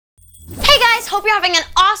guys, hope you're having an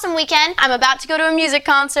awesome weekend. I'm about to go to a music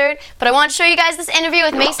concert, but I want to show you guys this interview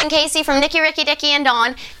with Mace and Casey from Nicky, Ricky, Dicky, and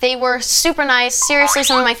Dawn. They were super nice, seriously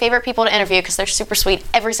some of my favorite people to interview because they're super sweet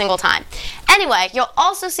every single time. Anyway, you'll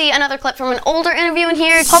also see another clip from an older interview in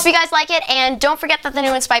here. Hope you guys like it, and don't forget that the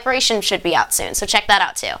new Inspiration should be out soon, so check that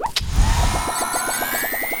out too.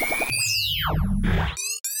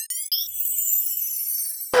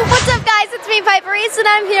 What's up guys, it's me, Piper Reese, and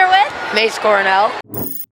I'm here with Mace Coronel.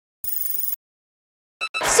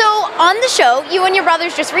 So, on the show, you and your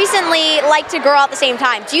brothers just recently liked a girl at the same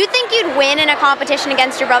time. Do you think you'd win in a competition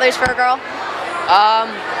against your brothers for a girl?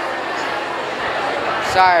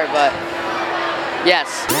 Sorry, but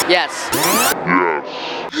yes.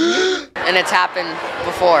 And it's happened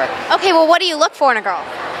before. Okay, well, what do you look for in a girl?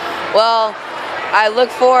 Well, I look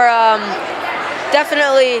for,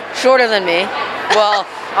 definitely shorter than me. Well,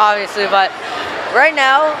 obviously, but right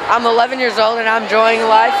now, I'm 11 years old and I'm enjoying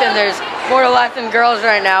life, and there's more to life than girls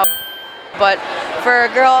right now. But for a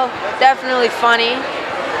girl, definitely funny.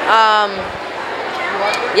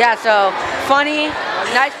 Yeah, so funny,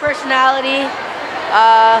 nice personality.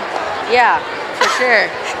 Yeah, for sure.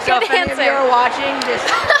 So if any of you are watching, just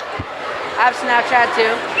I have Snapchat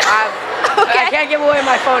too. I can't give away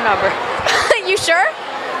my phone number. You sure?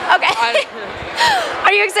 Okay.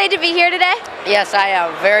 Are you excited to be here today? Yes, I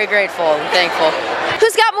am. Very grateful and thankful.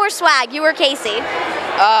 Who's got more swag, you or Casey?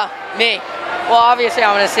 Me. Well, obviously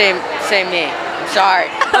I'm gonna say me. I'm sorry.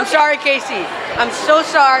 I'm sorry, Casey. I'm so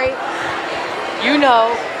sorry. You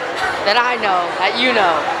know that I know that you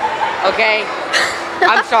know. Okay?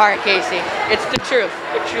 I'm sorry, Casey. It's the truth.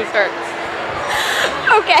 The truth hurts.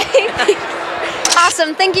 Okay.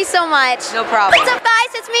 Awesome. Thank you so much. No problem. What's up,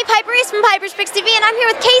 guys? It's me, Piper Reese from Piper's Picks TV, and I'm here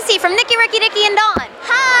with Casey from Nicky, Ricky, Dicky, and Dawn.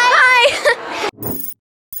 Hi.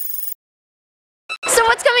 So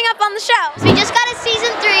what's coming up on the show? So we just got a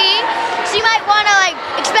season 3, so you might want to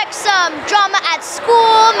expect some drama at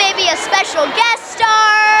school, maybe a special guest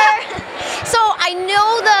star. So I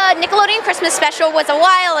know the Nickelodeon Christmas special was a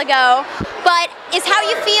while ago, but is how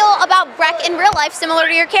you feel about Breck in real life similar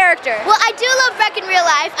to your character? Well, I do love Breck in real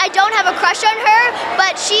life. I don't have a crush on her,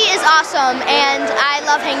 but she is awesome, and I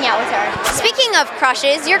love hanging out with her. Speaking of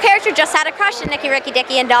crushes, your character just had a crush in Nicky, Ricky,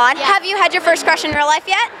 Dicky, and Dawn. Yeah. Have you had your first crush in real life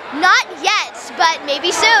yet? Not yet, but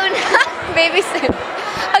maybe soon. Maybe soon.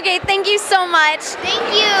 Okay, thank you so much. Thank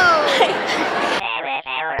you.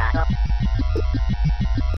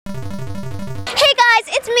 Hey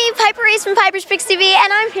guys, it's me, Piper Reese from Piper's Picks TV,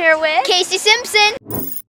 and I'm here with Casey Simpson.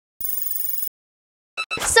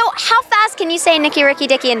 So, how fast can you say Nicky, Ricky,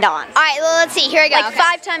 Dicky, and Dawn? All right, well, let's see. Here we go. Like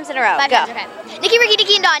 5 times in a row. 5 Go. times, okay. Nicky, Ricky,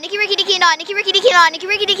 Dicky, and Dawn. Nicky, Ricky, Dicky, and Dawn. Nicky, Ricky, Dicky, and Dawn. Nicky,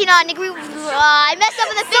 Ricky, Dicky, and Dawn. I messed up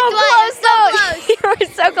in the 5th one. So close. You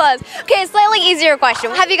were so close. Okay, a slightly easier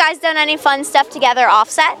question. Have you guys done any fun stuff together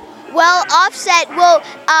offset? Well, offset,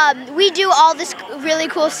 we do all this really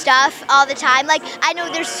cool stuff all the time. Like, I know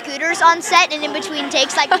there's scooters on set, and in between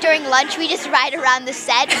takes, like during lunch, we just ride around the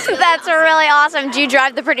set. That's really awesome. Do you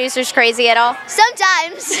drive the producers crazy at all?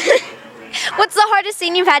 Sometimes. What's the hardest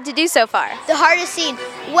scene you've had to do so far? The hardest scene?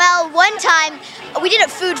 Well, one time, we did a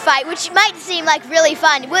food fight, which might seem like really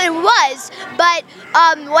fun. Well, it was, but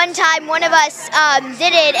one time one of us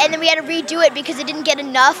did it, and then we had to redo it because it didn't get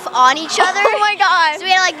enough on each other. Oh my god. So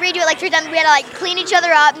we had to redo it 3 times. We had to clean each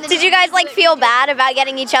other up. And then did you guys feel bad about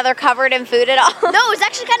getting each other covered in food at all? No, it was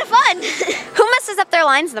actually kind of fun. Who messes up their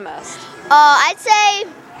lines the most? I'd say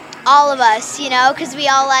all of us, because we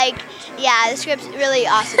all yeah, the script's really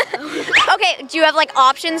awesome. Okay, do you have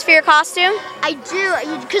options for your costume? I do,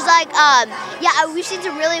 because we've seen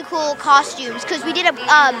some really cool costumes, because we did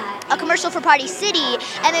a commercial for Party City,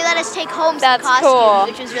 and they let us take home some costumes, cool.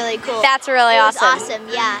 Which was really cool. That's really awesome. It was awesome,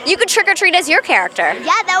 yeah. You could trick or treat as your character.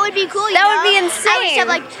 Yeah, that would be cool. That would be insane. I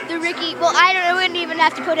would just have the Ricky. Well, I wouldn't even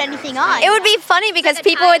have to put anything on. It would be funny because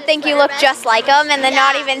people would think you look just like them, and then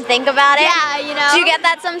not even think about it. Yeah, Do you get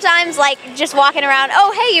that sometimes? Just walking around,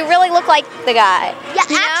 oh hey, you really look like the guy. Yeah,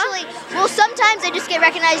 actually, well, sometimes I just get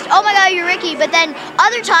recognized, oh my god, you're Ricky, but then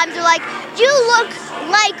other times they're like, you look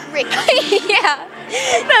like Ricky. Yeah,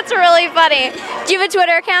 that's really funny. Do you have a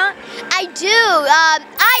Twitter account? I do.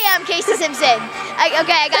 I am Casey Simpson.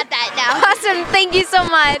 Okay, I got that now. Awesome, thank you so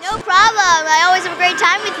much. No problem. I always have a great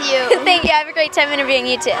time with you. Thank you, I have a great time interviewing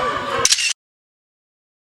you too.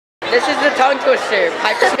 This is the tongue twister,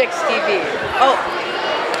 Piper's Picks TV. Oh,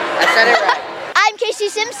 I said it right. I'm Casey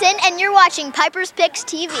Simpson, and you're watching Piper's Picks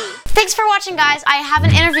TV. Thanks for watching, guys. I have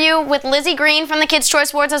an interview with Lizzie Green from the Kids'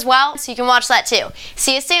 Choice Awards as well, so you can watch that too.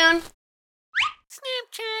 See you soon.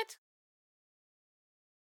 Snapchat.